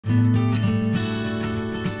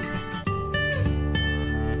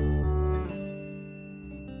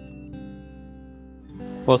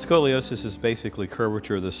Well, scoliosis is basically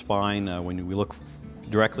curvature of the spine. When we look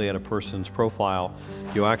directly at a person's profile,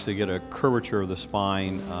 you actually get a curvature of the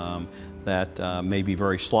spine that may be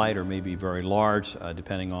very slight or may be very large,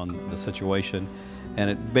 depending on the situation. And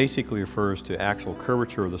it basically refers to actual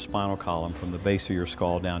curvature of the spinal column from the base of your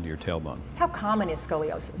skull down to your tailbone. How common is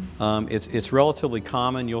scoliosis? It's relatively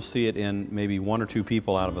common. You'll see it in maybe 1 or 2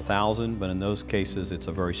 people out of 1,000, but in those cases it's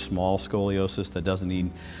a very small scoliosis that doesn't need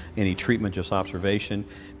any treatment, just observation.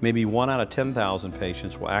 Maybe 1 out of 10,000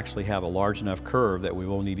 patients will actually have a large enough curve that we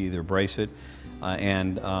will need to either brace it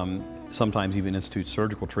and sometimes even institute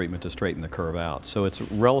surgical treatment to straighten the curve out. So it's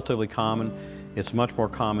relatively common. It's much more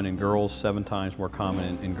common in girls, 7 times more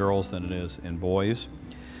common in girls than it is in boys.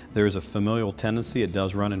 There's a familial tendency. It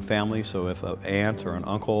does run in families, so if an aunt or an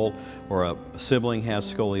uncle or a sibling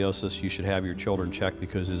has scoliosis, you should have your children checked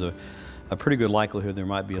because there's a pretty good likelihood there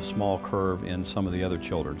might be a small curve in some of the other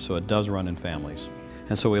children. So it does run in families.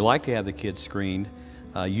 And so we like to have the kids screened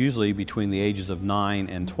usually between the ages of 9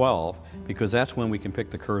 and 12 because that's when we can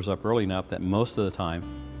pick the curves up early enough that most of the time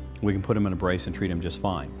we can put them in a brace and treat them just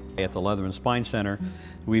fine. At the Leatherman Spine Center,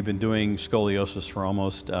 we've been doing scoliosis for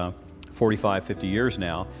almost 45, 50 years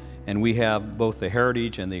now, and we have both the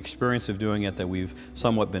heritage and the experience of doing it that we've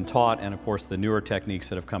somewhat been taught, and of course the newer techniques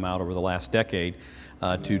that have come out over the last decade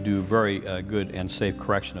to do very good and safe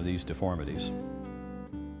correction of these deformities.